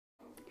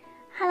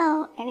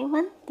Hello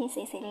everyone, this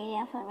is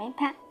Lelia from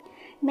Rinpac.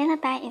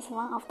 Mylar is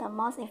one of the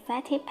most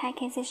effective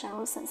packaging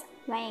solutions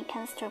when it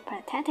comes to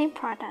protecting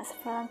products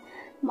from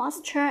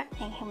moisture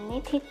and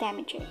humidity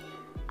damage.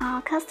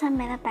 Our custom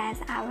Mylar bags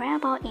are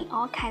available in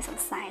all kinds of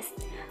sizes,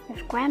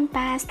 with gram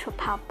bags to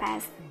pouch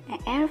bags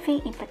and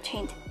everything in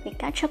between. We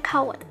got you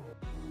covered.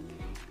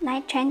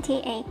 Like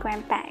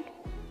 28g bag.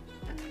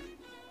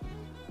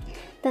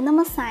 The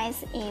normal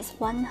size is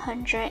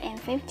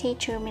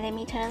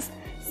 152mm,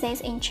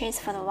 6 inches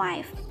for the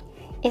width.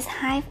 Its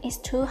height is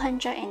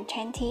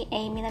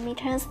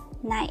 228mm,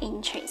 9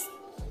 inches.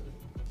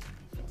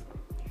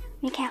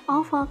 We can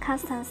offer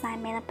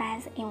custom-sized Mylar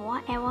bags in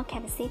whatever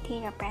capacity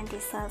your brand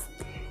deserves.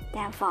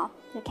 Therefore,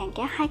 you can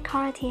get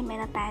high-quality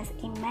Mylar bags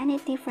in many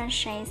different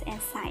shapes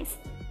and sizes.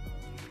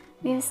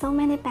 With so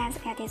many bags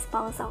at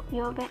disposal,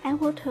 you will be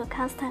able to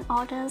custom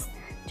orders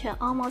to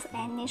almost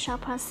any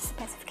shopper's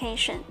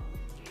specification.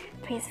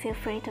 Please feel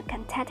free to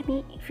contact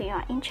me if you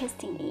are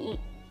interested in it.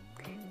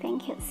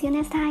 Thank you. See you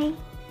next time.